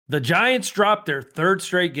The Giants dropped their third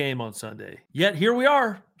straight game on Sunday. Yet here we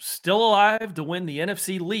are, still alive to win the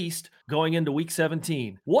NFC least going into Week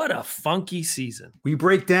 17. What a funky season. We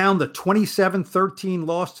break down the 27-13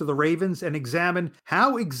 loss to the Ravens and examine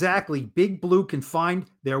how exactly Big Blue can find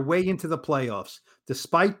their way into the playoffs,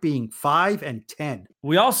 despite being 5-10.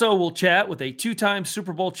 We also will chat with a two-time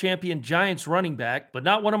Super Bowl champion Giants running back, but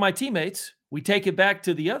not one of my teammates. We take it back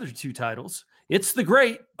to the other two titles. It's the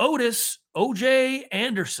great Otis O.J.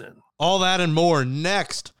 Anderson. All that and more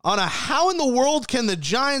next on a How in the World Can the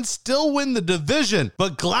Giants Still Win the Division,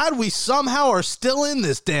 but glad we somehow are still in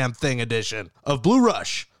this damn thing edition of Blue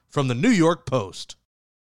Rush from the New York Post.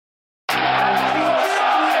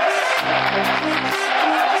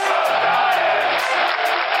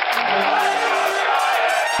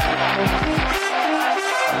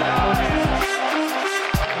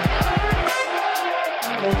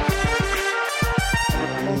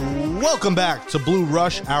 Welcome back to Blue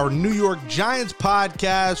Rush, our New York Giants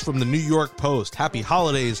podcast from the New York Post. Happy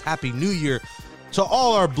holidays, happy New Year to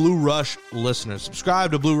all our Blue Rush listeners.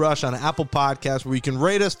 Subscribe to Blue Rush on Apple Podcasts, where you can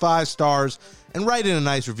rate us 5 stars and write in a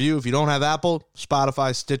nice review. If you don't have Apple,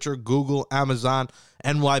 Spotify, Stitcher, Google, Amazon,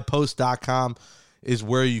 nypost.com is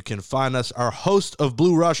where you can find us. Our host of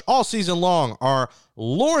Blue Rush all season long are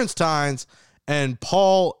Lawrence Tynes and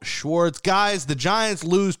Paul Schwartz. Guys, the Giants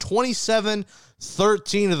lose 27-13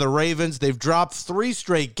 to the Ravens. They've dropped 3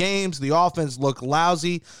 straight games. The offense looked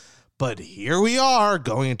lousy, but here we are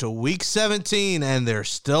going into Week 17, and they're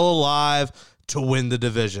still alive to win the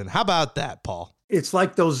division. How about that, Paul? It's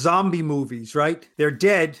like those zombie movies, right? They're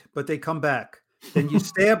dead, but they come back. Then you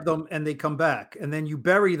stab them and they come back. And then you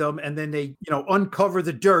bury them and then they, uncover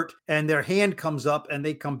the dirt and their hand comes up and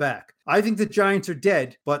they come back. I think the Giants are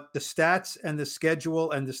dead, but the stats and the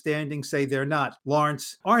schedule and the standings say they're not.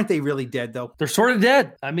 Lawrence, aren't they really dead, though? They're sort of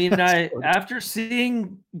dead. I mean, after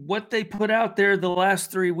seeing what they put out there the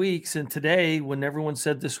last 3 weeks and today, when everyone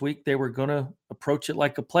said this week they were going to approach it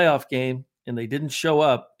like a playoff game, and they didn't show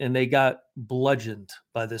up, and they got bludgeoned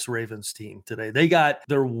by this Ravens team today. They got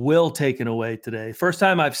their will taken away today. First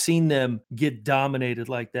time I've seen them get dominated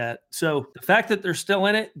like that. So the fact that they're still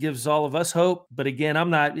in it gives all of us hope. But again, I'm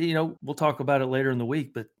not, we'll talk about it later in the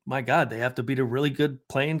week, but my God, they have to beat a really good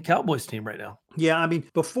playing Cowboys team right now. Yeah, I mean,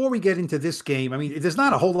 before we get into this game, there's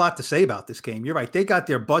not a whole lot to say about this game. You're right. They got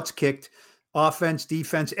their butts kicked, offense,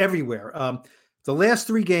 defense, everywhere. The last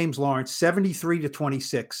 3 games, Lawrence,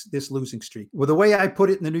 73-26, this losing streak. Well, the way I put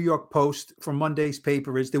it in the New York Post from Monday's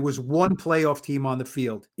paper is there was one playoff team on the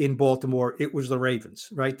field in Baltimore. It was the Ravens,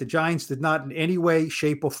 right? The Giants did not in any way,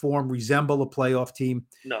 shape, or form resemble a playoff team.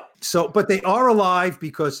 No. So, but they are alive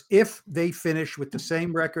because if they finish with the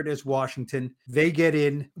same record as Washington, they get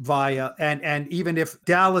in via, and even if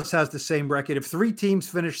Dallas has the same record, if 3 teams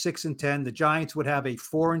finish 6-10, the Giants would have a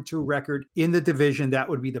 4-2 record in the division. That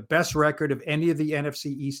would be the best record of any of the NFC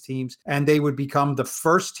East teams, and they would become the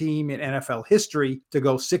first team in NFL history to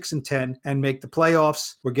go 6-10 and make the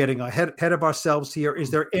playoffs. We're getting ahead of ourselves here. Is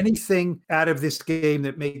there anything out of this game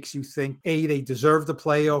that makes you think, A, they deserve the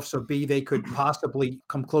playoffs, or B, they could possibly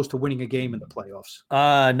come close to winning a game in the playoffs?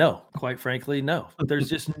 No, quite frankly, no. There's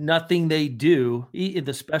just nothing they do.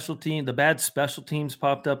 The bad special teams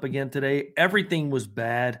popped up again today. Everything was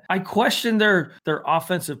bad. I question their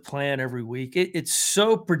offensive plan every week. It's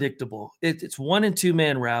so predictable. It's 1- and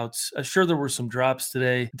 2-man routes. Sure, there were some drops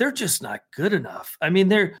today. They're just not good enough. I mean,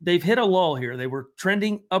 they've hit a lull here. They were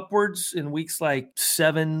trending upwards in weeks like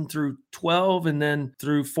 7 through 12 and then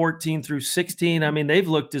through 14 through 16. I mean, they've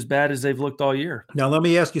looked as bad as they've looked all year. Now, let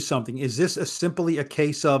me ask you something. Is this simply a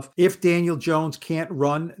case of if Daniel Jones can't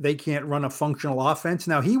run, they can't run a functional offense?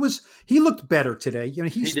 Now, he looked better today.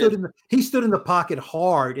 He stood in the pocket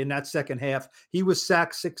hard in that second half. He was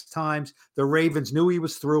sacked 6 times. The Ravens knew he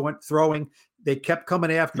was throwing. They kept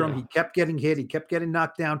coming after him. He kept getting hit. He kept getting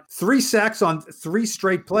knocked down. 3 sacks on 3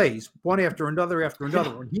 straight plays, one after another after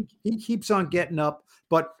another. He keeps on getting up,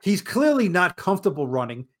 but he's clearly not comfortable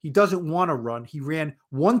running. He doesn't want to run. He ran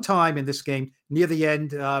 1 time in this game near the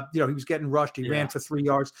end. He was getting rushed. He ran for 3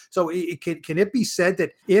 yards. So can it be said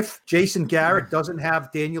that if Jason Garrett doesn't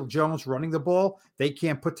have Daniel Jones running the ball, they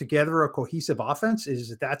can't put together a cohesive offense?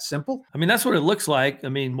 Is it that simple? I mean, that's what it looks like. I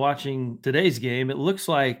mean, watching today's game, it looks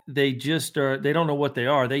like they just they don't know what they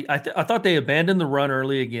are. I thought they abandoned the run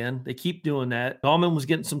early again. They keep doing that. Gallman was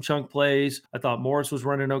getting some chunk plays. I thought Morris was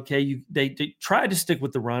running okay. They tried to stick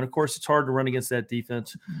with the run. Of course, it's hard to run against that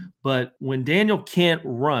defense. But when Daniel can't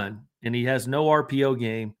run, and he has no RPO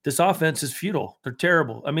game, this offense is futile. They're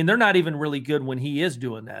terrible. I mean, they're not even really good when he is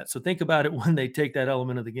doing that. So think about it when they take that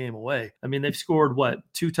element of the game away. I mean, they've scored,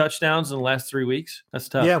 2 touchdowns in the last 3 weeks? That's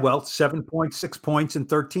tough. Yeah, well, 7 points, 6 points, and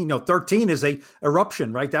 13. No, 13 is a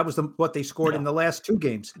eruption, right? That was what they scored in the last 2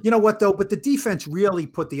 games. You know what, though? But the defense really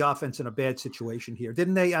put the offense in a bad situation here,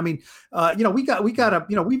 didn't they? I mean, we got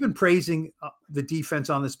we've been praising the defense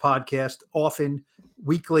on this podcast often,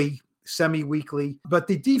 weekly, semi-weekly, but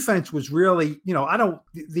the defense was really,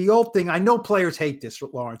 the old thing, I know players hate this,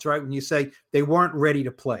 Lawrence, right? When you say they weren't ready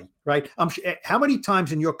to play, right? How many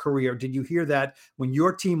times in your career did you hear that when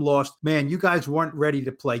your team lost, man, you guys weren't ready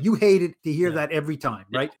to play? You hated to hear that every time,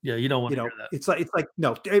 right? Yeah, you don't want to hear that. It's like,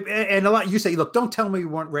 no. And a lot, you say, look, don't tell me we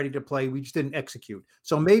weren't ready to play. We just didn't execute.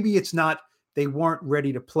 So maybe it's not they weren't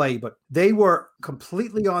ready to play, but they were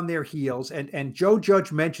completely on their heels. And Joe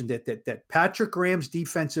Judge mentioned it, that Patrick Graham's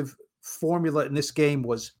defensive formula in this game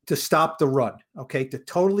was to stop the run, okay, to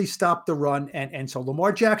totally stop the run. And so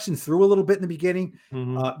Lamar Jackson threw a little bit in the beginning.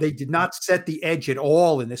 They did not set the edge at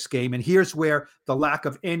all in this game. And here's where the lack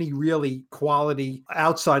of any really quality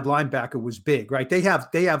outside linebacker was big, right? They have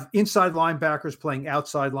inside linebackers playing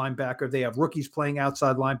outside linebacker. They have rookies playing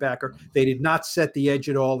outside linebacker. They did not set the edge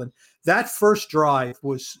at all. And that first drive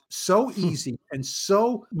was so easy and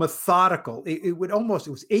so methodical. It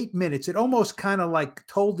was 8 minutes. It almost kind of like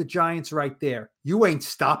told the Giants right there, you ain't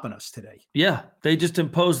stopping us today. Yeah, they just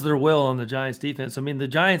imposed their will on the Giants defense. I mean, the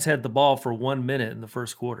Giants had the ball for 1 minute in the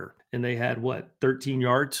first quarter, and they had 13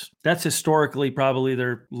 yards? That's historically probably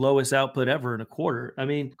their lowest output ever in a quarter. I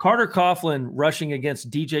mean, Carter Coughlin rushing against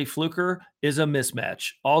DJ Fluker is a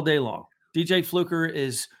mismatch all day long. DJ Fluker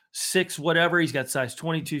is 6 whatever. He's got size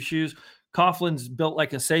 22 shoes. Coughlin's built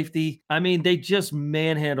like a safety. I mean, they just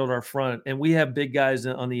manhandled our front, and we have big guys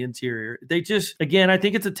on the interior. They just, again, I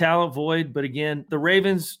think it's a talent void, but again, the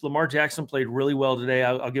Ravens, Lamar Jackson played really well today.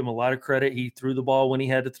 I'll give him a lot of credit. He threw the ball when he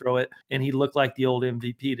had to throw it, and he looked like the old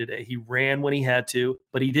MVP today. He ran when he had to,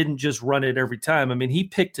 but he didn't just run it every time. I mean, he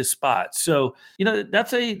picked his spots. So,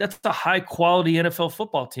 that's a high quality NFL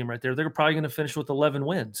football team right there. They're probably going to finish with 11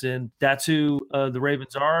 wins, and that's who the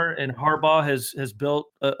Ravens are. And Harbaugh has built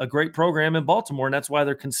a great program in Baltimore, and that's why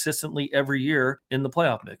they're consistently every year in the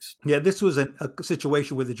playoff mix. Yeah, this was a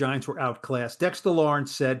situation where the Giants were outclassed. Dexter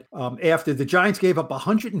Lawrence said after the Giants gave up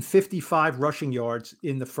 155 rushing yards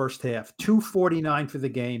in the first half, 249 for the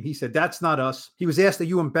game. He said, that's not us. He was asked, are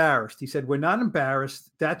you embarrassed? He said, we're not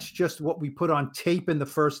embarrassed. That's just what we put on tape in the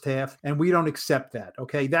first half, and we don't accept that.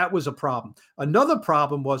 Okay, that was a problem. Another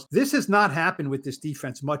problem was this has not happened with this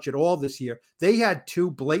defense much at all this year. They had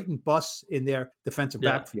 2 blatant busts in their defensive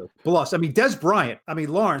backfield. Plus, I mean, Des Bryant,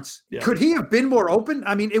 Lawrence, could he have been more open?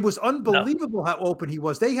 I mean, it was unbelievable how open he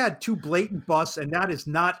was. They had 2 blatant busts, and that has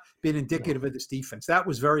not been indicative of this defense. That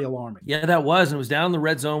was very alarming. Yeah, that was. And it was down in the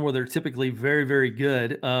red zone where they're typically very, very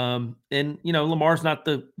good. And, Lamar's not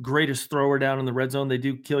the greatest thrower down in the red zone. They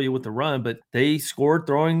do kill you with the run, but they scored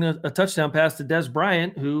throwing a touchdown pass to Des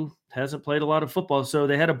Bryant, who hasn't played a lot of football. So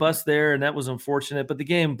they had a bust there, and that was unfortunate. But the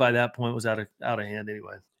game by that point was out of hand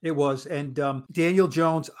anyway. It was. And Daniel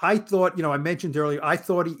Jones, I thought, I mentioned earlier, I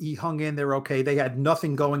thought he hung in there okay. They had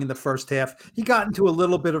nothing going in the first half. He got into a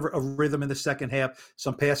little bit of a rhythm in the second half,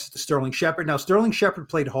 some passes to Sterling Shepard. Now, Sterling Shepard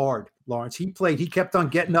played hard, Lawrence. He kept on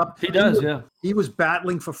getting up. He was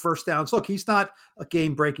battling for first downs. Look, he's not a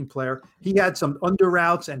game-breaking player. He had some under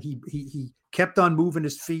routes, and he kept on moving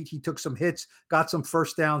his feet. He took some hits, got some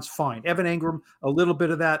first downs, fine. Evan Engram, a little bit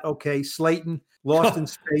of that, okay. Slayton, lost in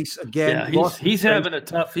space again. Yeah, he's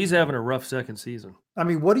having a rough second season. I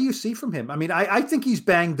mean, what do you see from him? I mean, I think he's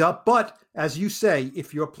banged up, but as you say,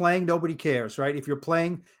 if you're playing, nobody cares, right? If you're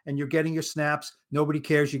playing and you're getting your snaps, nobody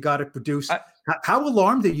cares. You got to produce. How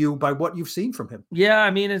alarmed are you by what you've seen from him? Yeah, I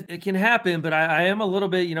mean, it can happen, but I am a little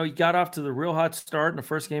bit, he got off to the real hot start in the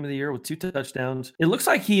first game of the year with 2 touchdowns. It looks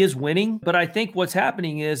like he is winning, but I think what's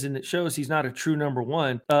happening is, and it shows he's not a true number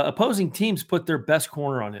one, opposing teams put their best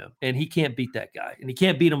corner on him, and he can't beat that guy, and he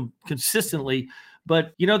can't beat him consistently.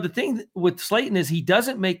 But, the thing with Slayton is he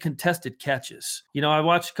doesn't make contested catches. I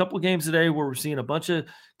watched a couple of games today where we're seeing a bunch of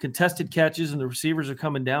contested catches and the receivers are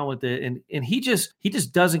coming down with it. And he just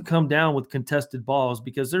doesn't come down with contested balls,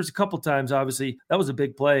 because there's a couple times, obviously, that was a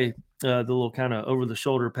big play, the little kind of over the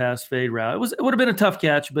shoulder pass fade route. It would have been a tough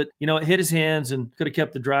catch, but, it hit his hands and could have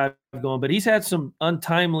kept the drive going. But he's had some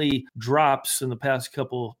untimely drops in the past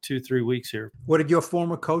 2-3 weeks here. What did your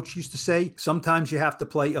former coach used to say? Sometimes you have to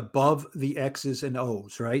play above the X's and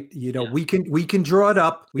O's, right? We can draw it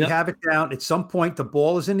up. We have it down. At some point, the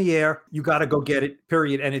ball is in the air. You got to go get it,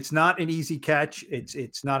 period. and it's not an easy catch.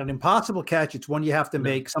 It's not an impossible catch. It's one you have to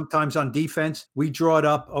make. Sometimes on defense, we draw it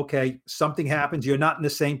up. Okay, something happens. You're not in the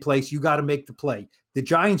same place. You got to make the play. The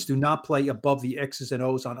Giants do not play above the X's and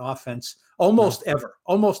O's on offense almost ever,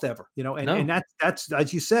 and that's,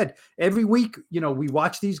 as you said, every week, we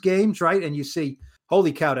watch these games, right? And you see,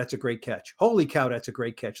 holy cow, that's a great catch. Holy cow, that's a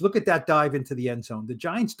great catch. Look at that dive into the end zone. The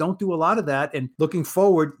Giants don't do a lot of that. And looking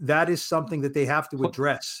forward, that is something that they have to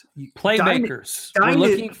address. Playmakers. We're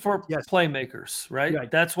looking for playmakers, right?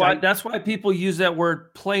 That's why people use that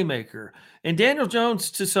word playmaker. And Daniel Jones,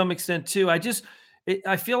 to some extent, too. I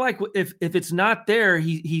feel like if it's not there,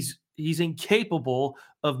 he's incapable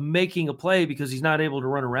of making a play because he's not able to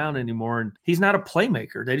run around anymore. And he's not a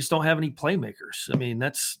playmaker. They just don't have any playmakers. I mean,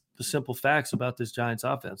 that's the simple facts about this Giants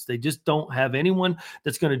offense. They just don't have anyone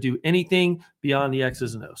that's going to do anything beyond the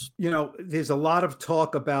X's and O's. There's a lot of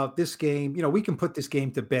talk about this game. We can put this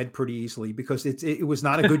game to bed pretty easily because it was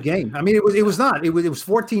not a good game. I mean, it was not. It was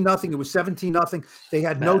 14-0. It was 17-0. They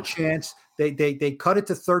had no chance. They cut it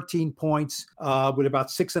to 13 points with about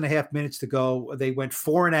 6.5 minutes to go. They went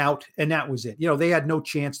 4 and out, and that was it. They had no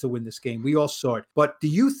chance to win this game. We all saw it. But do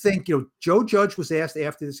you think, Joe Judge was asked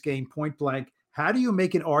after this game point blank, how do you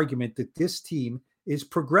make an argument that this team is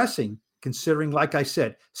progressing, considering, like I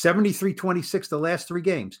said, 73-26 the last 3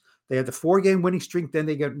 games? They had the 4-game winning streak, then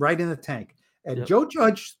they get right in the tank. And Joe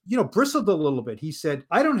Judge, bristled a little bit. He said,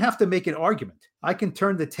 I don't have to make an argument. I can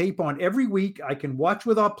turn the tape on every week. I can watch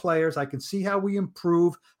with our players. I can see how we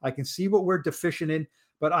improve. I can see what we're deficient in.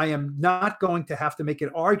 But I am not going to have to make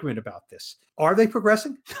an argument about this. Are they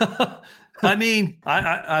progressing? I mean,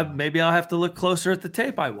 I maybe I'll have to look closer at the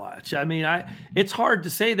tape I watch. I mean, it's hard to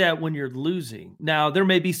say that when you're losing. Now, there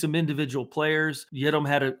may be some individual players. Yedem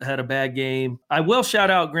had a bad game. I will shout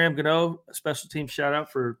out Graham Gano, a special team shout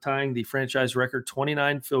out for tying the franchise record,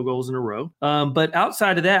 29 field goals in a row. But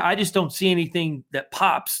outside of that, I just don't see anything that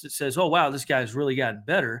pops that says, oh, wow, this guy's really gotten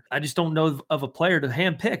better. I just don't know of a player to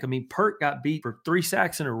handpick. I mean, Pert got beat for 3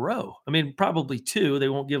 sacks in a row. I mean, probably 2. They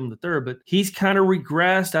won't give him the third, but he's kind of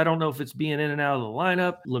regressed. I don't know if it's being in and out of the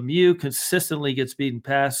lineup. Lemieux consistently gets beaten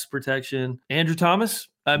pass protection. Andrew Thomas,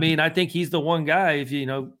 I mean, I think he's the one guy, if you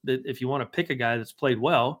want to pick a guy that's played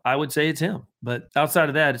well, I would say it's him. But outside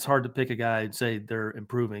of that, it's hard to pick a guy and say they're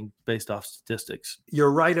improving based off statistics.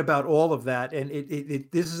 You're right about all of that. And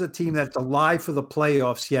this is a team that's alive for the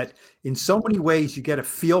playoffs, yet in so many ways you get a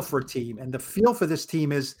feel for a team. And the feel for this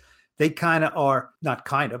team is they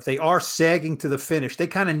they are sagging to the finish. They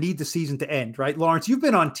kind of need the season to end, right? Lawrence, you've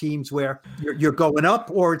been on teams where you're going up,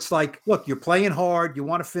 or it's like, look, you're playing hard, you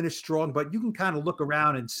want to finish strong, but you can kind of look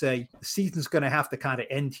around and say the season's going to have to kind of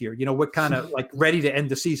end here. We're kind of like ready to end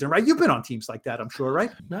the season, right? You've been on teams like that, I'm sure, right?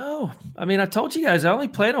 No, I mean, I told you guys, I only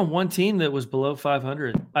played on one team that was below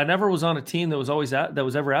 500. I never was on a team that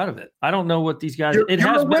was ever out of it. I don't know what these guys. You're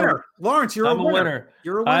a winner, Lawrence. You're a winner.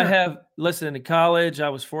 You're a winner. Listen, in college, I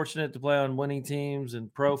was fortunate to play on winning teams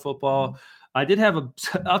and pro football. I did have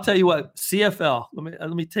I'll tell you what, CFL.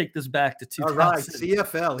 Let me take this back to 2000. All right,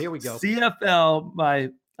 CFL. Here we go. CFL.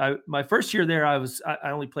 My first year there,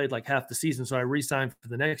 I only played like half the season, so I re-signed for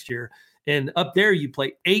the next year. And up there, you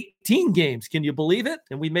play 18 games. Can you believe it?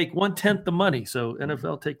 And we make 1/10 the money. So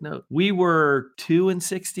NFL, take note. We were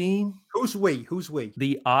 2-16. Who's we?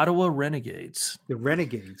 The Ottawa Renegades. The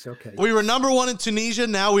Renegades. Okay. We were number 1 in Tunisia.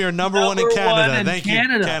 Now we are number 1 in Canada. Thank you,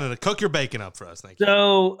 Canada. Cook your bacon up for us. Thank you.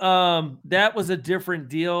 So that was a different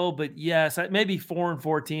deal. But yes, maybe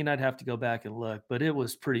 4-14. I'd have to go back and look. But it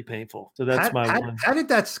was pretty painful. So that's one. How did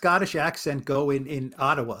that Scottish accent go in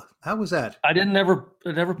Ottawa? How was that? I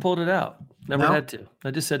never pulled it out. Never had to.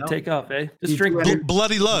 I just said, take off, eh? Just drink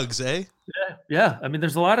bloody lugs, eh? Yeah. I mean,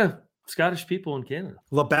 there's a lot of Scottish people in Canada.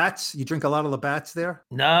 Labatt's? You drink a lot of Labatt's there?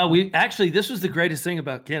 No, this was the greatest thing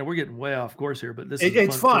about Canada. We're getting way off course here, but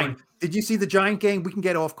it's fine. Did you see the Giant game? We can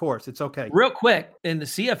get off course. It's okay. Real quick, in the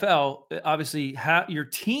CFL, obviously, your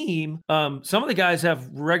team, some of the guys have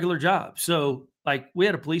regular jobs. So, like, we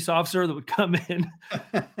had a police officer that would come in,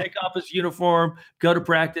 take off his uniform, go to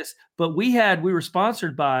practice. But we were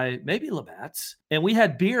sponsored by maybe Labatt's, and we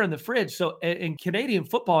had beer in the fridge. So in Canadian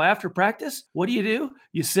football, after practice, what do?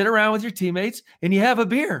 You sit around with your teammates and you have a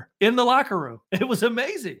beer in the locker room. It was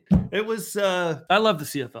amazing. It was, I love the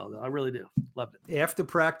CFL though. I really do. Loved it. After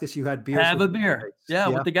practice, you had beer. Have a beer. Yeah,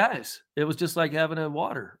 with the guys. It was just like having a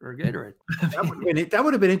water or a Gatorade. that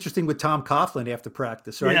would have been interesting with Tom Coughlin after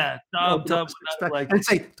practice, right? Yeah. And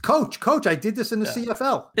say, Coach, I did this in the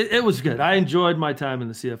CFL. It was good. I enjoyed my time in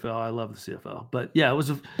the CFL. I love the CFL. But yeah,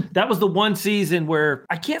 that was the one season where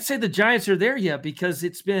I can't say the Giants are there yet because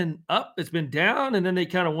it's been up, it's been down, and then they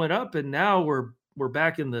kind of went up, and now we're we're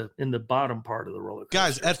back in the bottom part of the roller coaster.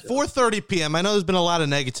 Guys, at 4:30 p.m., I know there's been a lot of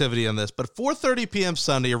negativity on this, but 4:30 p.m.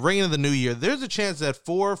 Sunday, a ring of the new year, there's a chance at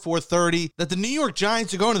 4:30 that the New York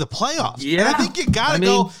Giants are going to the playoffs. Yeah. And I think you got to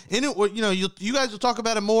go in it. You know, you guys will talk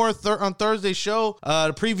about it more on Thursday's show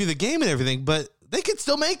to preview the game and everything, but they can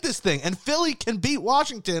still make this thing, and Philly can beat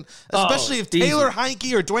Washington, especially if Taylor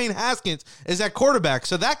Heineke or Dwayne Haskins is at quarterback.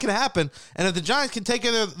 So that can happen. And if the Giants can take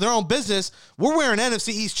care of their own business, we're wearing NFC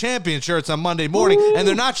East champion shirts on Monday morning, and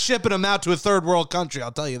they're not shipping them out to a third world country.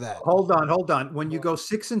 I'll tell you that. Hold on. When you go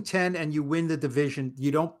 6-10 and you win the division,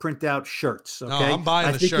 you don't print out shirts. Okay, no, I'm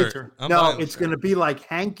buying the shirt. It's going to be like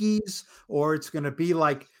hankies, or it's going to be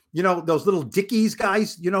like, you know, those little Dickies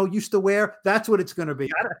guys, you know, used to wear. That's what it's going to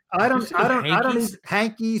be. I don't need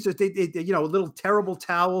hankies, or little terrible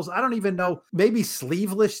towels. I don't even know. Maybe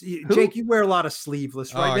sleeveless. Jake, you wear a lot of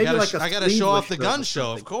sleeveless, right? Maybe I got to show off the gun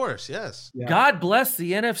show, of course. Yes. Yeah. God bless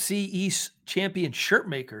the NFC East champion shirt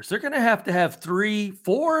makers. They're going to have three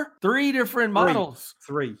different models.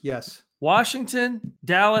 Three, yes. Washington,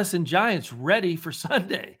 Dallas, and Giants ready for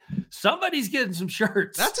Sunday. Somebody's getting some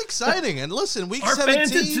shirts. That's exciting. And listen, week Our 17.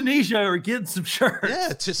 fans in Tunisia are getting some shirts. Yeah,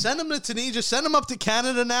 to send them to Tunisia, send them up to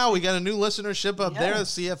Canada now. We got a new listenership up there, the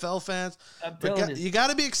CFL fans. You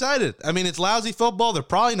got to be excited. I mean, it's lousy football. They're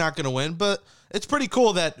probably not going to win, but it's pretty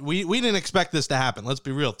cool that we didn't expect this to happen. Let's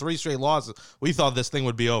be real. 3 straight losses. We thought this thing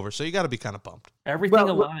would be over. So you got to be kind of pumped. Everything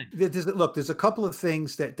aligned. There's a couple of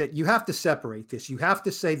things that you have to separate this. You have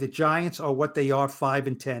to say the Giants are what they are,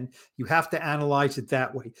 5-10. You have to analyze it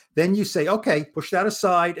that way. Then you say, okay, push that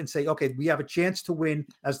aside and say, okay, we have a chance to win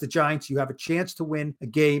as the Giants. You have a chance to win a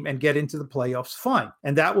game and get into the playoffs. Fine.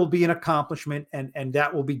 And that will be an accomplishment, and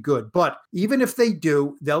that will be good. But even if they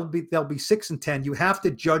do, they'll be 6-10. You have to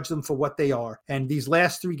judge them for what they are. And these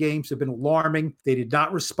last 3 games have been alarming. They did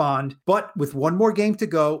not respond. But with one more game to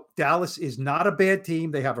go, Dallas is not a bad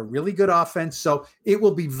team. They have a really good offense. So it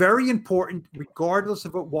will be very important, regardless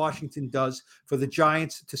of what Washington does, for the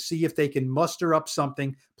Giants to see if they can muster up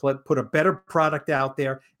something, put a better product out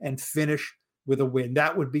there, and finish with a win.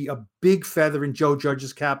 That would be a big feather in Joe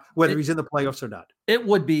Judge's cap, whether he's in the playoffs or not. It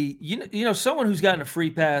would be, you know, someone who's gotten a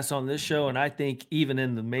free pass on this show, and I think even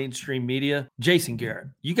in the mainstream media, Jason Garrett.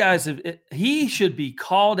 You guys he should be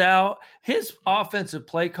called out. His offensive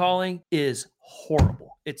play calling is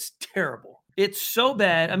horrible. It's terrible. It's so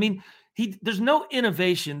bad. I mean, there's no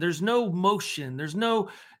innovation. There's no motion. There's no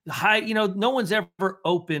no one's ever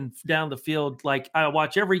open down the field. Like, I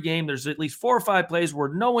watch every game. There's at least 4 or 5 plays where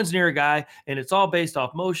no one's near a guy, and it's all based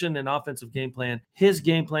off motion and offensive game plan. His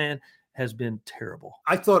game plan has been terrible.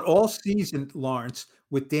 I thought all season, Lawrence,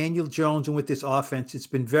 with Daniel Jones and with this offense, it's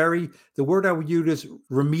been the word I would use is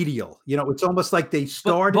remedial. You know, it's almost like they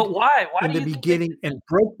started but why in the beginning and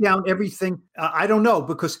broke down everything. I don't know,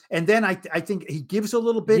 and then I think he gives a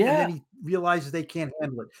little bit, and then he realizes they can't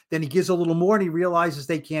handle it. Then he gives a little more, and he realizes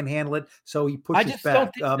they can't handle it, so he pushes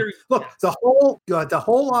back. Look, the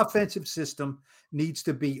whole offensive system needs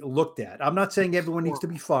to be looked at. I'm not saying everyone needs to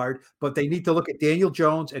be fired, but they need to look at Daniel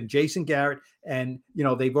Jones and Jason Garrett. And, you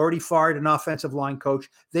know, they've already fired an offensive line coach.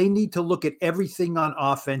 They need to look at everything on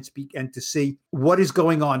offense and to see what is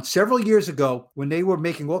going on. Several years ago, when they were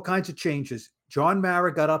making all kinds of changes, John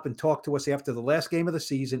Mara got up and talked to us after the last game of the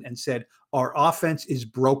season and said, our offense is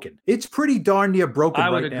broken. It's pretty darn near broken. I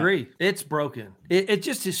would agree. It's broken. It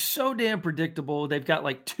just is so damn predictable. They've got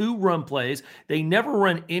like 2 run plays. They never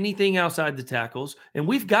run anything outside the tackles. And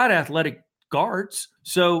we've got athletic guards.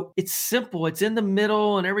 So it's simple. It's in the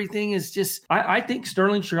middle, and everything is just, I think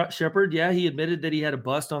Sterling Shepard, he admitted that he had a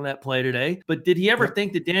bust on that play today, but did he ever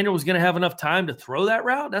think that Daniel was going to have enough time to throw that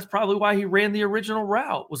route? That's probably why he ran the original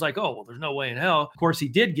route. Was like, oh, well, there's no way in hell. Of course, he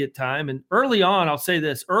did get time. And early on, I'll say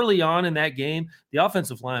this, early on in that game, the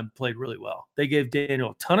offensive line played really well. They gave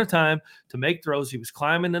Daniel a ton of time to make throws. He was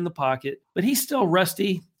climbing in the pocket, but he's still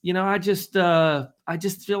rusty. You know, I just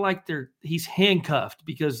feel like he's handcuffed,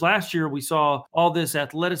 because last year we saw all this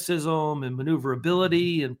athleticism and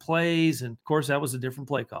maneuverability and plays, and of course that was a different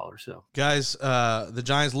play caller. So, guys, the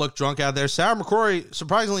Giants look drunk out there. Sarah McCrory,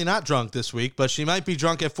 surprisingly not drunk this week, but she might be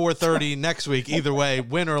drunk at 4:30 next week. Either way,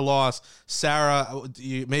 win or loss, Sarah,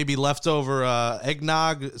 you maybe leftover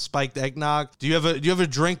eggnog, spiked eggnog. Do you have a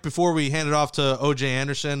drink before we hand it off to OJ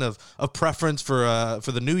Anderson of preference for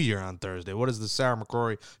the new year on Thursday? What is the Sarah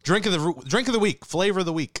McCrory drink of the week, flavor of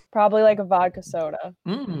the week? Probably like a vodka soda.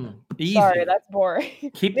 Easy. Sorry, that's boring.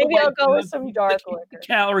 Maybe I'll go with some dark liquor.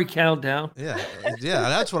 Calorie countdown. Yeah,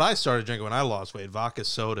 that's what I started drinking when I lost weight. Vodka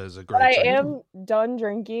soda is a great But I drink. am done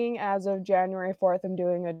drinking as of January 4th. I'm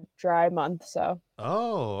doing a dry month, so.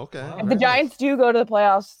 Oh, okay. If the Giants do go to the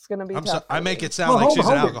playoffs, it's going to be tough. Sorry, I make it sound like she's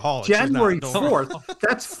an alcoholic. January 4th.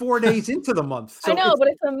 That's 4 days into the month. So I know, but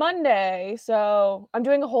it's a Monday, so I'm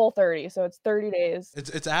doing a whole 30, so it's 30 days.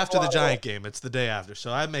 It's after the Giant game. It's the day after,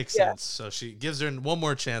 so that makes sense. So she gives her one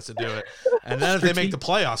more chance to do it. And then if they make the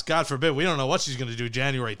playoffs, God forbid, we don't know what she's going to do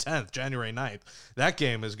January 10th, January 9th. That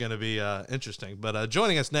game is going to be interesting. But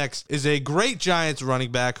joining us next is a great Giants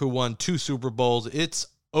running back who won 2 Super Bowls. It's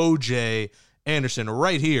O.J. Anderson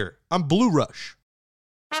right here on Blue Rush.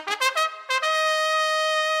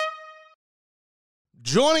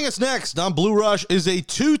 Joining us next on Blue Rush is a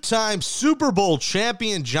 2-time Super Bowl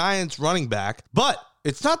champion Giants running back, but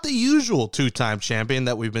it's not the usual 2-time champion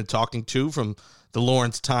that we've been talking to from the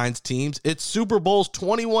Lawrence Tynes teams. It's Super Bowls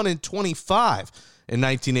 21 and 25 in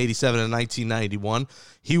 1987 and 1991.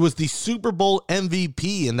 He was the Super Bowl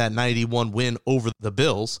MVP in that 91 win over the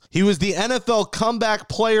Bills. He was the NFL Comeback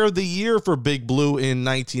Player of the Year for Big Blue in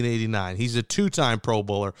 1989. He's a 2-time Pro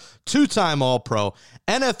Bowler, 2-time All-Pro,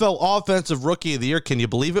 NFL Offensive Rookie of the Year. Can you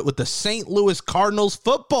believe it? With the St. Louis Cardinals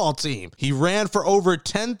football team. He ran for over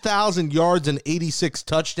 10,000 yards and 86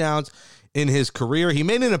 touchdowns in his career. He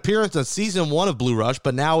made an appearance on season 1 of Blue Rush,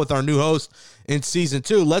 but now with our new host in season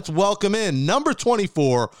 2, let's welcome in number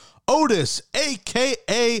 24, Otis,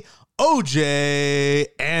 a.k.a. O.J.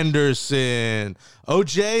 Anderson.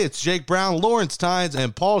 O.J., it's Jake Brown, Lawrence Tynes,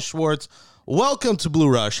 and Paul Schwartz. Welcome to Blue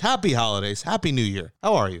Rush. Happy holidays. Happy New Year.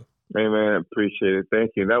 How are you? Hey, man, appreciate it.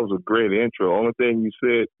 Thank you. That was a great intro. Only thing you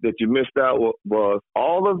said that you missed out was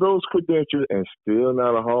all of those credentials and still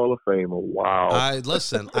not a Hall of Famer. Wow.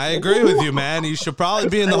 Listen, I agree with you, man. You should probably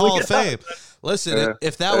be in the Hall of Fame. Listen,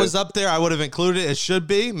 if that was up there, I would have included it. It should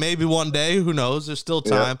be. Maybe one day. Who knows? There's still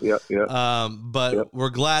time. But we're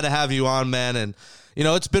glad to have you on, man. And, you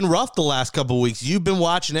know, it's been rough the last couple of weeks. You've been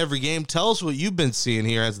watching every game. Tell us what you've been seeing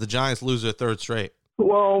here as the Giants lose their 3rd straight.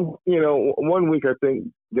 Well, you know, one week I think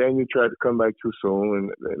Daniel tried to come back too soon,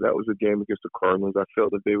 and that was a game against the Cardinals. I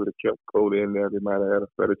felt that they would have kept Cody in there. They might have had a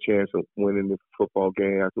better chance of winning the football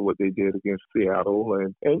game after what they did against Seattle.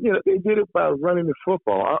 And you know, they did it by running the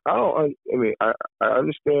football. I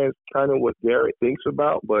understand kind of what Garrett thinks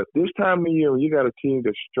about, but this time of year when you got a team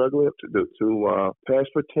that's struggling to pass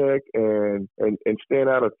protect and stand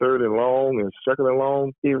out of 3rd and long and 2nd and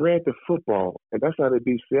long, they ran the football. And that's how they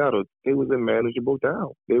beat Seattle. It was a manageable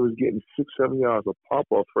down. They was getting 6-7 yards of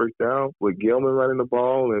pop-off first down with Gilman running the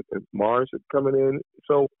ball and Morris coming in.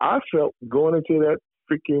 So I felt going into that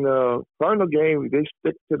freaking Cardinal game, they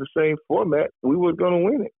stick to the same format, we were going to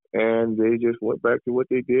win it. And they just went back to what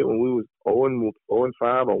they did when we was 0-5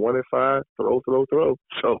 or 1-5, throw.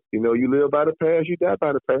 So, you know, you live by the pass, you die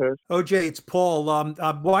by the pass. OJ, it's Paul.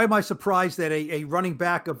 Why am I surprised that a running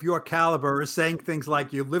back of your caliber is saying things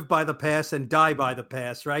like you live by the pass and die by the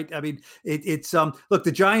pass, right? I mean, it's look,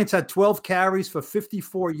 the Giants had 12 carries for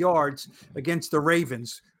 54 yards against the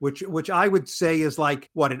Ravens, which I would say is like,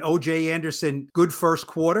 what, an O.J. Anderson good first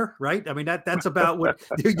quarter, right? I mean, that's about what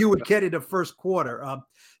you would get in the first quarter.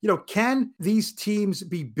 You know, can these teams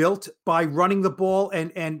be built by running the ball?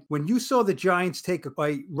 And when you saw the Giants take a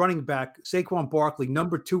running back, Saquon Barkley,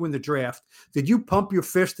 number 2 in the draft, did you pump your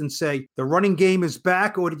fist and say the running game is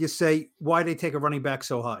back, or did you say why they take a running back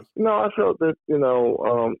so high? No, I felt that, you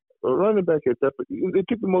know, a running back is definitely, they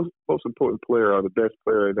took the most important player or the best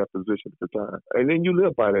player in that position at the time. And then you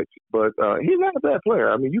live by that. But he's not a bad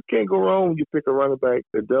player. I mean, you can't go wrong when you pick a running back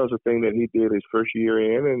that does the thing that he did his first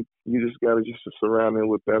year in, and you just got to surround him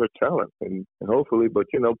with better talent. And hopefully, but,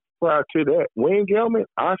 you know, prior to that, Wayne Gellman,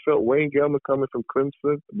 I felt Wayne Gellman coming from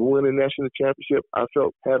Clemson, winning the national championship. I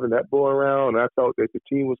felt having that boy around, and I thought that the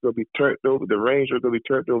team was going to be turned over, the reins were going to be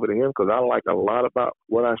turned over to him, because I like a lot about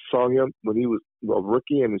what I saw him when he was a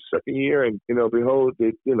rookie in his 2nd year, and, you know, behold,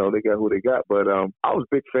 they got who they got. But I was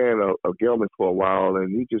a big fan of Gellman for a while,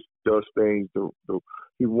 and he just does things.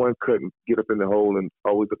 He couldn't get up in the hole and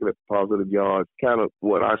always looking at positive yards. Kind of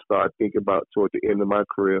what I started thinking about toward the end of my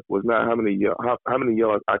career was not how many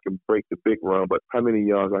yards I can break the big run, but how many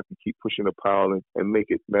yards I can keep pushing the pile and make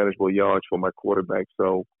it manageable yards for my quarterback.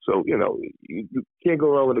 So you know, you can't go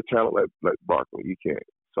wrong with a talent like Barkley. You can't.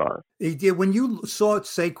 Sorry. He did. When you saw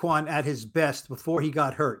Saquon at his best before he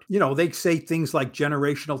got hurt, you know, they say things like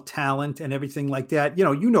generational talent and everything like that. You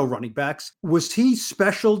know, running backs. Was he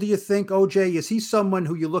special, do you think, OJ? Is he someone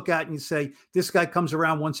who you look at and you say, this guy comes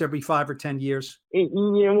around once every 5 or 10 years?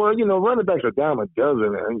 Yeah, well, you know, running backs are dime a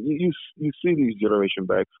dozen. And you see these generation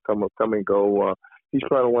backs come and go. He's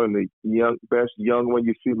probably one of the best young one.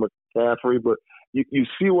 You see McCaffrey, but you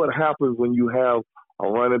see what happens when you have a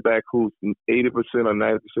running back who's 80% or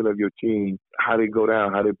 90% of your team, how they go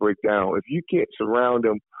down, how they break down. If you can't surround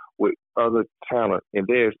them with other talent, and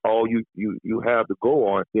there's all you have to go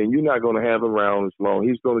on, then you're not going to have him around as long.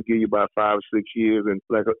 He's going to give you about 5 or 6 years, and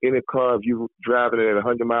like in a car, if you driving it at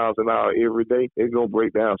 100 miles an hour every day, it's going to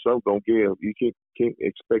break down. Something's going to give. You can't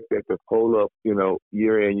expect that to hold up,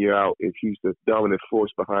 year in, year out if he's the dominant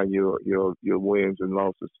force behind your wins and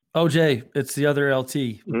losses. OJ, it's the other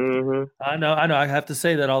LT. Mm-hmm. I know. I have to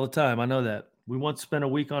say that all the time. I know that. We once spent a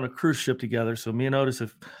week on a cruise ship together, so me and Otis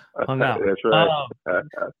have hung out. That's right.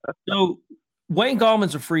 So Wayne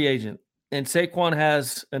Gallman's a free agent, and Saquon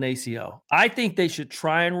has an ACL. I think they should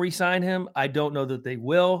try and re-sign him. I don't know that they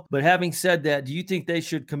will. But having said that, do you think they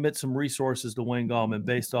should commit some resources to Wayne Gallman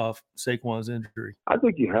based off Saquon's injury? I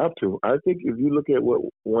think you have to. I think if you look at what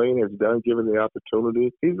Wayne has done, given the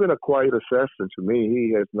opportunity, he's been a quiet assassin to me.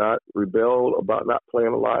 He has not rebelled about not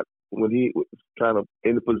playing a lot when he was kind of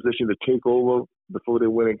in the position to take over before they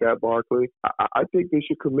went and got Barkley. I think they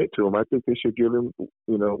should commit to him. I think they should give him,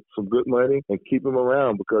 some good money and keep him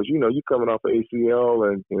around because, you're coming off of ACL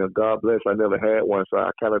and, God bless, I never had one, so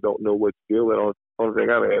I kind of don't know what to deal with. Only thing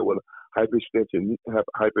I've had was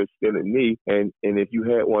hyperextended knee, and if you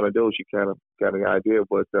had one of those, you kind of got an idea,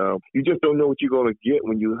 but you just don't know what you're going to get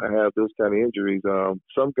when you have those kind of injuries.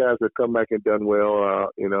 Some guys have come back and done well.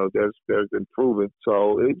 There's improvement,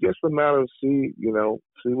 so it's just a matter of see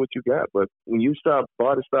what you got. But when you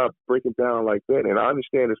body stop breaking down like that, and I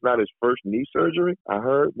understand it's not his first knee surgery, I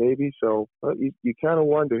heard maybe, so you kind of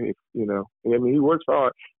wonder if he works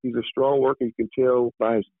hard. He's a strong worker. You can tell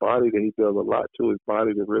by his body that he does a lot to his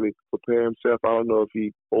body to really prepare himself. I don't know if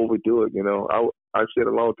he overdo it. I said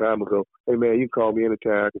a long time ago, hey man, you can call me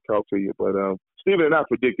anytime, I can talk to you. But Stephen and I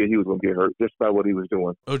predicted he was going to get hurt just by what he was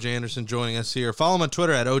doing. OJ Anderson joining us here. Follow him on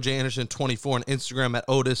Twitter at OJ Anderson24 and Instagram at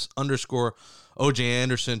Otis_OJ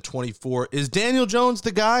Anderson24. Is Daniel Jones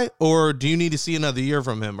the guy, or do you need to see another year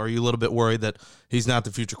from him? Or are you a little bit worried that he's not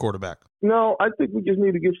the future quarterback? No, I think we just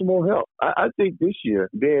need to get some more help. I think this year,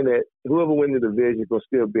 being that whoever wins the division is going to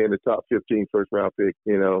still be in the top 15 first-round pick,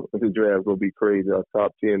 the draft's going to be crazy,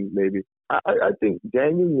 top 10 maybe. I think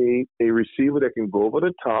Daniel needs a receiver that can go over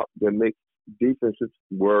the top that makes defenses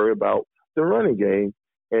worry about the running game,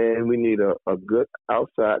 and we need a good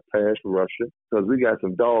outside pass rusher because we got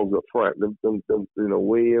some dogs up front. Them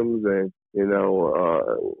Williams and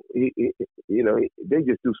they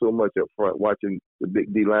just do so much up front. Watching the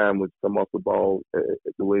big D linemen come off the ball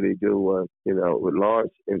the way they do, with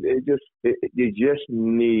Lawrence, and you just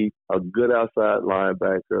need a good outside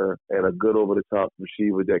linebacker and a good over the top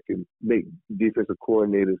receiver that can make defensive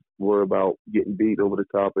coordinators worry about getting beat over the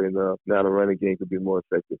top, and now the running game could be more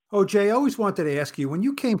effective. OJ, I always wanted to ask you, when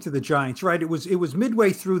you came to the Giants, right? It was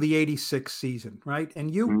midway through the '86 season, right? And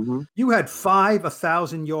you had 5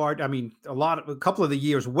 1,000-yard. I mean, a couple of the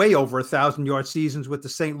years way over 1,000-yard seasons with the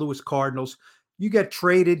St. Louis Cardinals. You get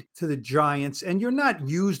traded to the Giants, and you're not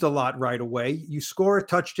used a lot right away. You score a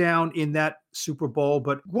touchdown in that Super Bowl,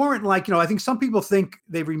 but weren't I think some people think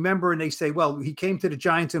they remember and they say, well, he came to the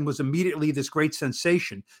Giants and was immediately this great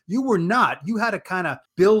sensation. You were not. You had to kind of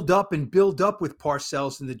build up with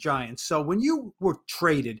Parcells and the Giants. So when you were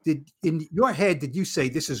traded, in your head, did you say,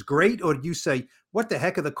 this is great? Or did you say, what the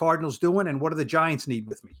heck are the Cardinals doing, and what do the Giants need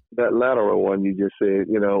with me? That lateral one you just said,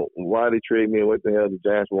 why they trade me and what the hell the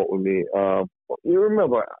Giants want with me? You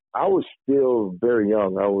remember, I was still very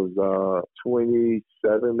young. I was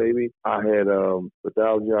 27 maybe. I had a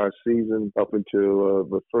 1,000-yard season up until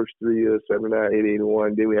the first 3 years, 79, 80,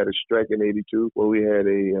 81. Then we had a strike in 82 where we had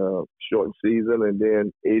a shortened season. And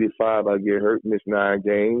then 85, I get hurt, missed 9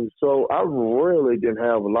 games. So I really didn't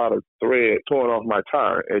have a lot of thread torn off my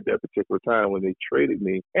tire at that particular time when they traded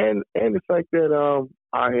me. And the fact that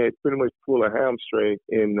I had pretty much pulled a hamstring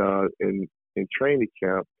in training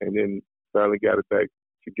camp, and then finally got it back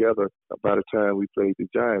together by the time we played the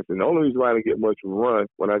Giants. And the only reason why I didn't get much run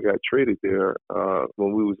when I got traded there,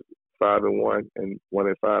 when we was 5-1 and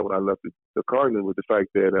 1-5 when I left the Cardinals, was the fact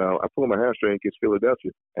that I pulled my hamstring against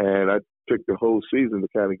Philadelphia, and I took the whole season to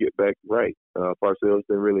kind of get back right. Parcells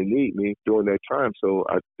didn't really need me during that time, so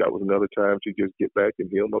that was another time to just get back and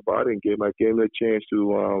heal my body and give me a chance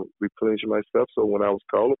to replenish myself. So when I was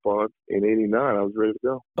called upon in '89, I was ready to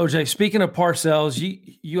go. OJ, speaking of Parcells,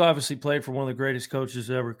 you obviously played for one of the greatest coaches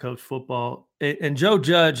to ever coach football. And Joe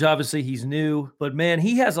Judge, obviously he's new, but man,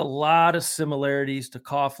 he has a lot of similarities to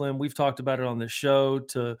Coughlin. We've talked about it on the show,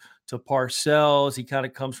 to Parcells. He kind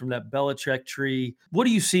of comes from that Belichick tree. What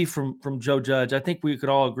do you see from Joe Judge? I think we could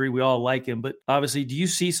all agree we all like him, but obviously, do you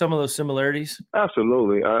see some of those similarities?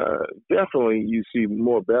 Absolutely. Definitely you see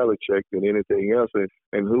more Belichick than anything else.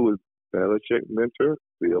 And who was Belichick's mentor?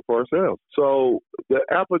 Bill Parcells. So the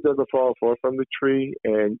apple doesn't fall far from the tree,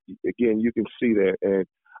 and again, you can see that. And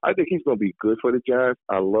I think he's going to be good for the Giants.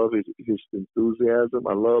 I love his enthusiasm.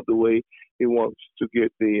 I love the way he wants to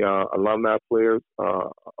get the alumni players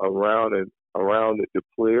around the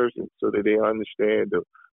players, and so that they understand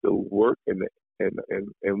the work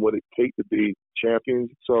and what it takes to be champions.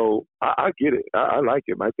 So I get it. I like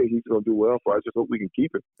him. I think he's going to do well for us. I just hope we can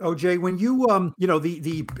keep him. OJ, when you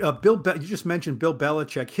you just mentioned Bill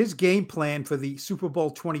Belichick, his game plan for the Super Bowl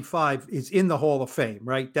 25 is in the Hall of Fame,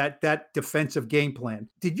 right? That defensive game plan.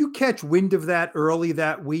 Did you catch wind of that early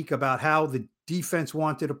that week about how the defense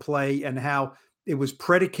wanted to play and how it was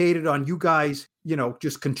predicated on you guys,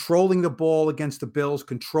 just controlling the ball against the Bills?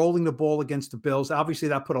 Obviously,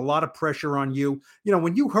 that put a lot of pressure on you.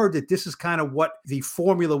 When you heard that this is kind of what the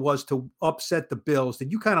formula was to upset the Bills,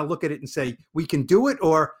 did you kind of look at it and say, we can do it,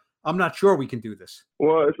 or I'm not sure we can do this?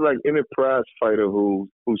 Well, it's like any prize fighter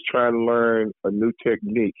who's trying to learn a new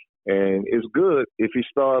technique. And it's good if he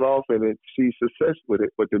start off and sees success with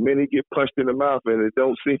it. But the minute he get punched in the mouth and it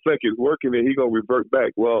don't seem like it's working, then he going to revert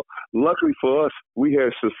back. Well, luckily for us, we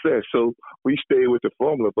had success, so we stayed with the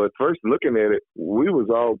formula. But first, looking at it, we was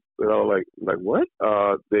all like what?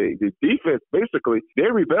 The defense, basically,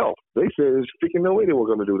 they rebelled. They said there's freaking no way they were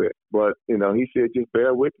going to do that. But, he said, just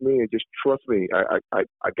bear with me and just trust me.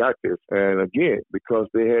 I got this. And again, because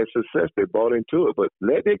they had success, they bought into it. But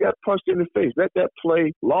they got punched in the face. Let that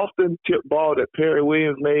play, Lofton tip ball that Perry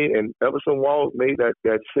Williams made and Everson Walls made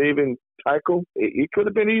that saving tackle. It could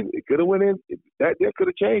have been easy. It could have went in. That could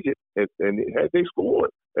have changed it. And had they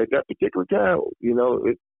scored at that particular time,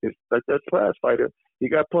 it's like that prize fighter. He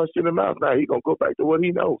got punched in the mouth. Now he's going to go back to what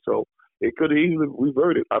he knows. So it could have easily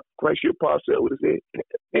reverted. I'm quite sure Parcells would have said,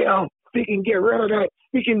 we can get rid of that.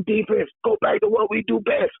 We can defense. Go back to what we do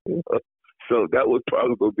best. So that would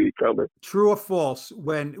probably be coming. True or false?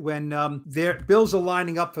 When their Bills are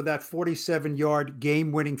lining up for that 47-yard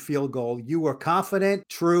game-winning field goal, you were confident?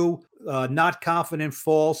 True? Not confident?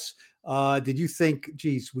 False? Did you think,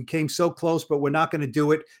 geez, we came so close, but we're not going to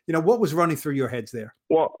do it? What was running through your heads there?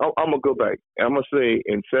 Well, I'm going to go back. I'm going to say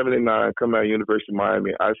in 79, coming out of University of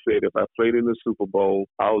Miami, I said if I played in the Super Bowl,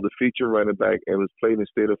 I was a feature running back and was played in the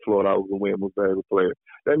state of Florida, I was going to win most valuable player.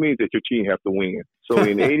 That means that your team have to win. So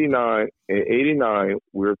in 89,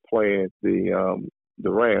 we're playing the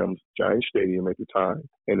Rams, Giant Stadium at the time.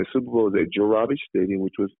 And the Super Bowl was at Joe Robbie Stadium,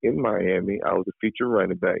 which was in Miami. I was a feature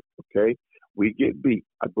running back, okay? We get beat.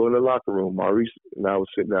 I go in the locker room. Maurice and I was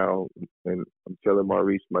sitting down, and I'm telling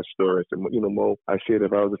Maurice my story. I said, Mo, I said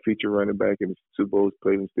if I was a feature running back and the Super Bowl was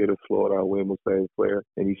played in the state of Florida, I'll win most valuable player.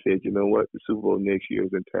 And he said, you know what? The Super Bowl next year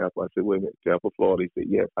is in Tampa. I said, wait a minute, Tampa, Florida? He said,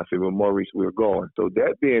 yes. I said, well, Maurice, we're going. So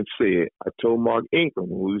that being said, I told Mark Ingram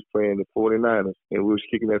when we was playing the 49ers, and we was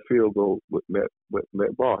kicking that field goal with Matt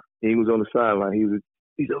Barr. He was on the sideline. He said,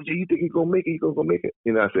 OJ, you think he's going to make it? He's going to make it?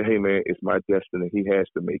 I said, hey, man, it's my destiny. He has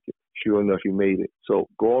to make it. Sure enough, he made it. So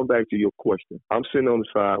going back to your question, I'm sitting on the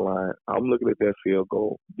sideline. I'm looking at that field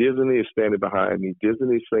goal. Disney is standing behind me.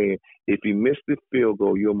 Disney is saying, if you miss the field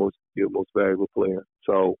goal, you're most valuable player.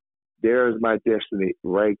 So there's my destiny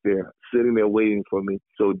right there, sitting there waiting for me.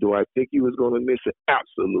 So do I think he was going to miss it?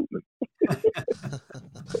 Absolutely.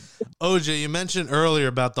 OJ, you mentioned earlier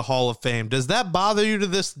about the Hall of Fame. Does that bother you to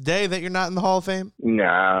this day that you're not in the Hall of Fame?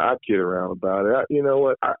 Nah, I kid around about it. You know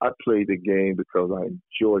what? I played the game because I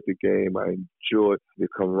enjoyed the game. I enjoyed the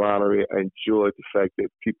camaraderie. I enjoyed the fact that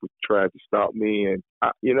people tried to stop me. And,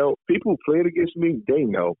 people who played against me, they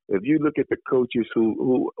know. If you look at the coaches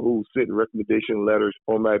who sent recommendation letters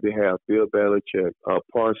on my behalf, Bill Belichick,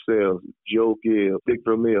 Parcells, Joe Gill, Dick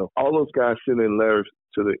Vermeil, all those guys sending letters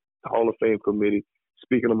to the Hall of Fame committee.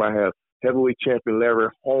 Speaking on my behalf, heavyweight champion Larry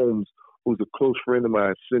Holmes, who's a close friend of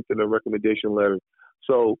mine, sent in a recommendation letter.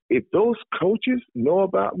 So if those coaches know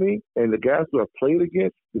about me and the guys who I've played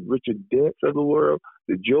against, the Richard Dents of the world,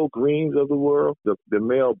 the Joe Greens of the world, the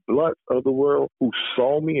Mel Blunts of the world who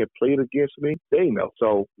saw me and played against me, they know.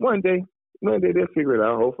 So one day they'll figure it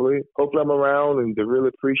out, hopefully. Hopefully I'm around and they really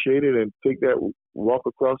appreciate it and take that walk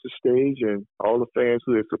across the stage, and all the fans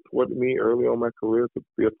who have supported me early on in my career to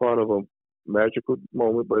be a part of a magical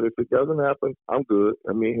moment. But if it doesn't happen, I'm good.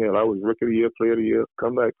 I mean, hell, I was Rookie of the Year, Player of the Year,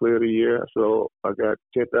 Comeback Player of the Year. So I got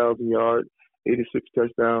 10,000 yards, 86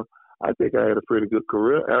 touchdowns. I think I had a pretty good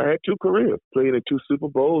career. And I had two careers. Played in 2 Super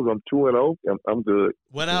Bowls. I'm 2-0. I'm good.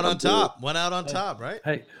 Went out on top, right?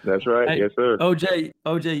 Hey, that's right. Hey, yes, sir. OJ,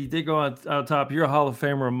 you did go on top. You're a Hall of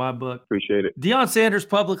Famer in my book. Appreciate it. Deion Sanders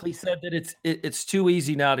publicly said that it's too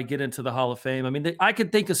easy now to get into the Hall of Fame. I mean, I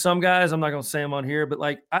could think of some guys. I'm not going to say them on here, but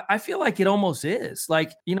I feel like it almost is. I'm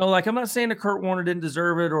not saying that Kurt Warner didn't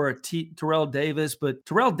deserve it or Terrell Davis, but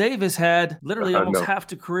Terrell Davis had literally almost half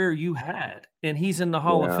the career you had. and he's in the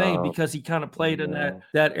Hall of Fame because he kind of played in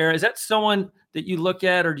that era. Is that someone that you look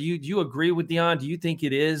at, or do you agree with Dion? Do you think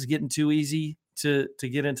it is getting too easy to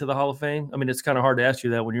get into the Hall of Fame? I mean, it's kind of hard to ask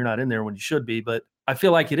you that when you're not in there when you should be, but I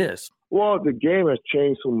feel like it is. Well, the game has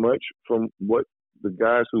changed so much from what the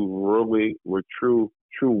guys who really were true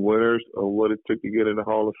winners of what it took to get in the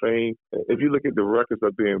Hall of Fame. If you look at the records that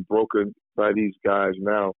are being broken by these guys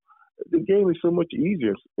now, the game is so much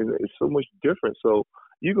easier and it's so much different. So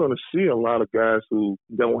you're going to see a lot of guys who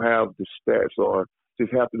don't have the stats or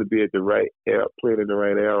just happen to be at the right era, playing in the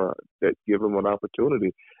right era that give them an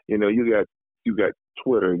opportunity. You know, you got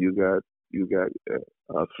Twitter, you got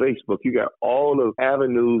Facebook, you got all of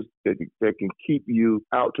avenues that can keep you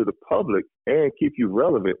out to the public and keep you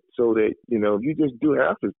relevant, so that, you know, if you just do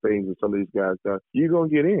half the things that some of these guys do, you're gonna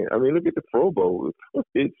get in. I mean, look at the Pro Bowl.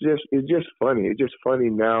 It's just funny. It's just funny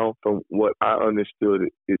now from what I understood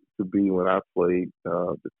it to be when I played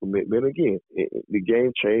the commitment. Again, the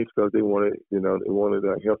game changed because they wanted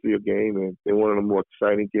a healthier game and they wanted a more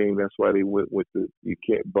exciting game. That's why they went with you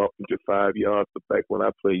can't bump into 5 yards. But back when I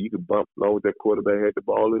played, you could bump as long as that quarterback had the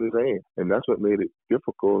ball in his hand, and that's what made it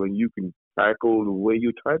difficult. And you can tackle the way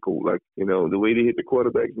you tackle, like, you know, the way they hit the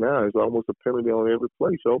quarterbacks now is almost a penalty on every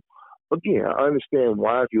play. So again, I understand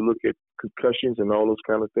why if you look at concussions and all those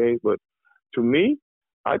kind of things, but to me,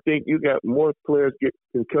 I think you got more players get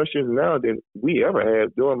concussions now than we ever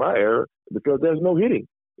had during my era because there's no hitting.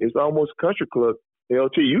 It's almost country club.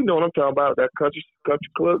 LT, you know what I'm talking about, that country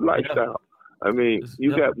club lifestyle. Yeah. I mean,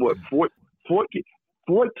 you got what,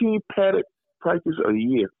 14 padded practice a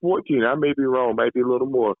year. 14, I may be wrong, might be a little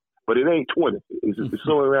more, but it ain't 20. It's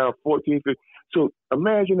somewhere around 14, 15. So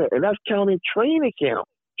imagine that, and that's counting training camp.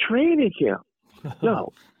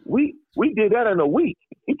 No, we did that in a week.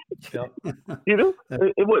 You know,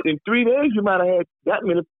 it was in 3 days. You might have had that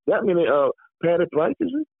many padded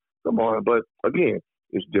practices. Come on, but again,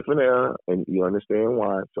 it's different era, and you understand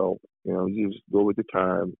why. So, you know, you just go with the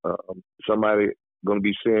time. Somebody going to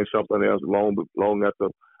be saying something else long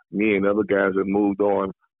after me and other guys have moved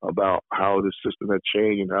on about how the system has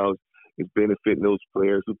changed and how it's benefiting those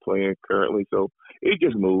players who are playing currently. So it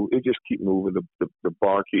just moved. It just keep moving. The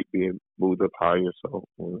bar keep being moved up higher. So,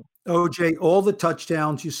 you know. OJ, all the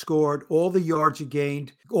touchdowns you scored, all the yards you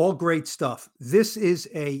gained, all great stuff. This is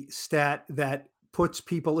a stat that puts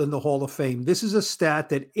people in the Hall of Fame. This is a stat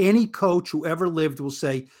that any coach who ever lived will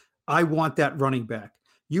say, I want that running back.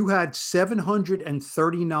 You had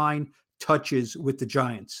 739 touches with the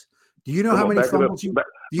Giants. Do you know how many fumbles you back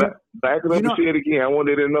it up and say it again. I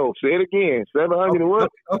wanted to know. Say it again. 700 and what?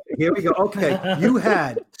 Okay, here we go. Okay. You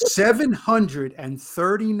had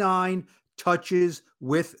 739 touches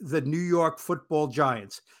with the New York Football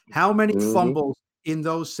Giants. How many fumbles in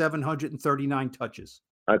those 739 touches?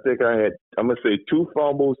 I think I had, I'm going to say 2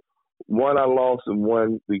 fumbles, 1 I lost and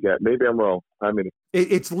 1 we got. Maybe I'm wrong. How many?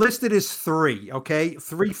 It's listed as 3, okay?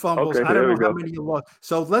 3 fumbles. Okay, I don't know how many you lost.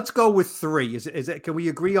 So let's go with 3. Is it? Can we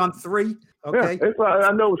agree on 3? Okay. Yeah,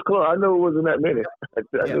 I know it's close. I know it wasn't that many. I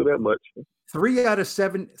knew that much. 3 out of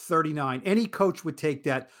 739. Any coach would take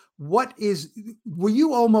that.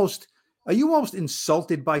 Are you almost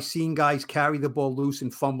insulted by seeing guys carry the ball loose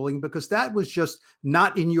and fumbling? Because that was just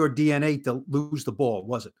not in your DNA to lose the ball,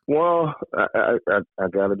 was it? Well, I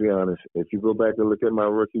got to be honest. If you go back and look at my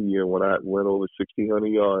rookie year when I went over 1,600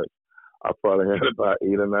 yards, I probably had about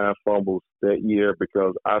 8 or 9 fumbles that year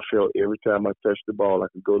because I felt every time I touched the ball, I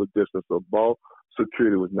could go the distance. So ball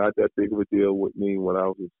security was not that big of a deal with me when I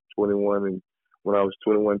was 21 and when I was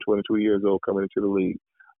 21, 22 years old coming into the league.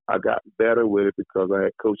 I got better with it because I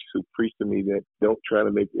had coaches who preached to me that don't try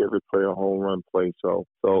to make every play a home run play. So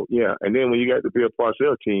yeah. And then when you got the Bill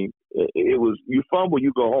Parcells team, it was you fumble,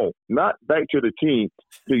 you go home, not back to the team,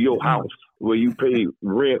 to your house where you pay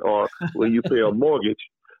rent or where you pay a mortgage.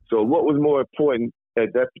 So what was more important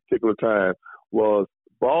at that particular time was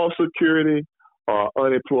ball security or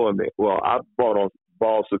unemployment. Well, I bought on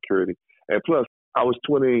ball security. And plus, I was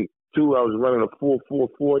 22. I was running a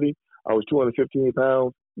 4.40. I was 215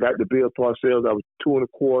 pounds. Got the Bill Parcells. I was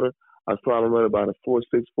 2.25. I was probably running about a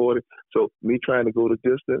 4.640. So me trying to go the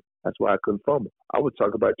distance, that's why I couldn't fumble. I would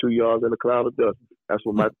talk about 2 yards in a cloud of dust. That's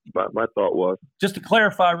what my thought was. Just to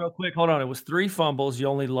clarify real quick, hold on. It was 3 fumbles. You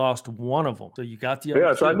only lost 1 of them. So you got the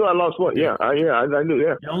other 2. So I knew I lost 1. Yeah, I knew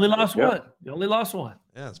that. You only lost 1. You only lost 1.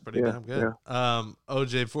 Yeah, it's pretty damn good. Yeah.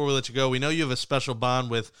 OJ, before we let you go, we know you have a special bond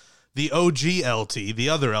with the OG LT, the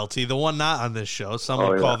other LT, the one not on this show. Some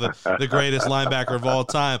would call the greatest linebacker of all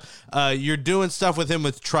time. You're doing stuff with him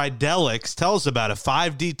with Tridelix. Tell us about it.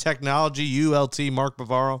 5D technology, ULT, Mark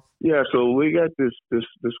Bavaro. Yeah, so we got this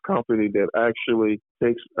company that actually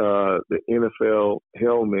takes the NFL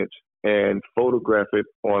helmets and photograph it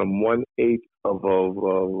on 1/8 of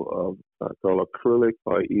called acrylic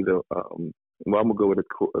or either well, I'm gonna go with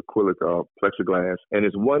acrylic plexiglass, and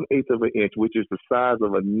it's 1/8 of an inch, which is the size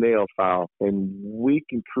of a nail file, and we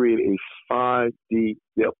can create a 5D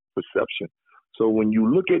depth perception. So when you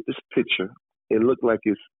look at this picture, it looks like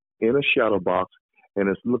it's in a shadow box, and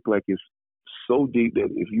it looks like it's so deep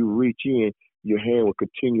that if you reach in, your hand will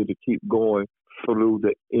continue to keep going through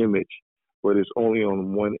the image, but it's only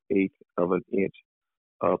on 1/8 of an inch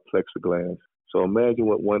of plexiglass. So imagine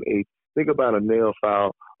what 1/8. Think about a nail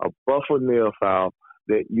file, a buffer nail file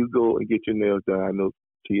that you go and get your nails done. I know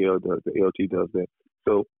TL does, the LT does that.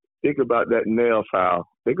 So think about that nail file.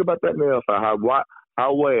 Think about that nail file.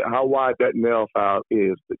 How wide that nail file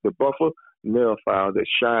is. The buffer nail file that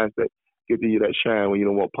shines, that gives you that shine when you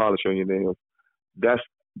don't want polish on your nails. That's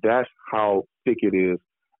how thick it is.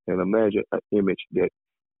 And imagine an image that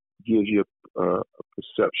gives you a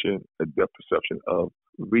perception, a depth perception of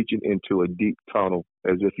reaching into a deep tunnel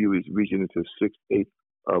as if you was reaching into 6/8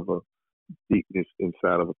 of a deepness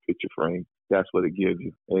inside of a picture frame. That's what it gives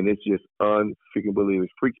you. And it's just unfreaking believable.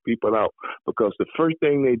 It freaks people out because the first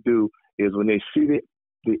thing they do is when they see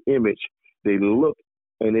the image, they look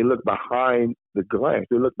behind the glass.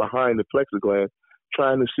 They look behind the plexiglass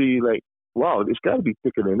trying to see like, wow, it's got to be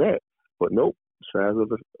thicker than that. But nope, size of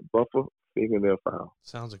the buffer, fingernail file.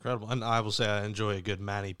 Sounds incredible. And I will say I enjoy a good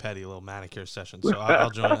mani-pedi, little manicure session. So I'll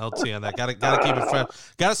join LT on that. Got to keep it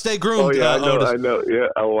fresh. Got to stay groomed. Oh, yeah, Otis. I know. Yeah.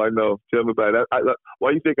 Oh, I know. Tell me about it.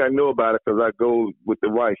 Why you think I know about it? Because I go with the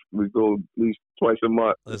wife. We go at least twice a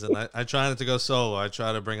month. Listen, I try not to go solo. I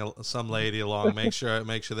try to bring some lady along. Make sure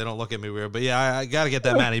they don't look at me weird. But yeah, I got to get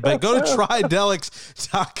that mani. But go to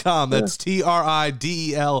Tridelyx.com. That's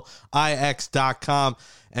TRIDELIX.com.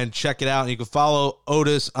 And check it out. And you can follow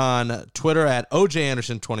Otis on Twitter at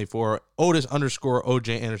OJAnderson24,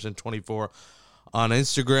 Otis_OJAnderson24 on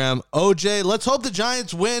Instagram. OJ, let's hope the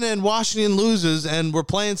Giants win and Washington loses, and we're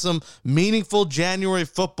playing some meaningful January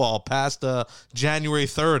football past January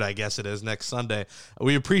 3rd, I guess it is, next Sunday.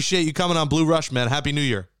 We appreciate you coming on Blue Rush, man. Happy New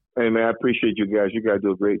Year. Hey, man, I appreciate you guys. You guys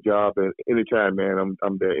do a great job. And anytime, man,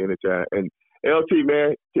 I'm there anytime. And LT,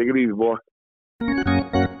 man, take it easy, boy.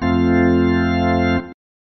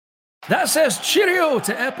 That says cheerio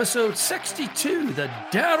to episode 62, the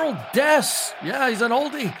Daryl Dess. Yeah, he's an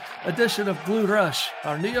oldie edition of Blue Rush,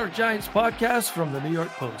 our New York Giants podcast from the New York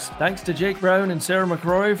Post. Thanks to Jake Brown and Sarah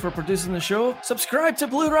McCrory for producing the show. Subscribe to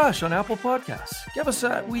Blue Rush on Apple Podcasts. Give us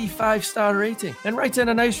a wee 5-star rating and write in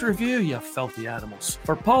a nice review, you filthy animals.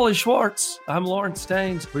 For Paulie Schwartz, I'm Lawrence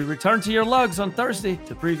Staines. We return to your lugs on Thursday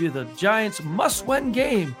to preview the Giants' must-win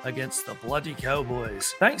game against the bloody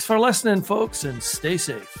Cowboys. Thanks for listening, folks, and stay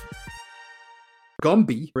safe.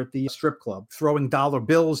 Gumby at the strip club, throwing dollar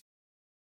bills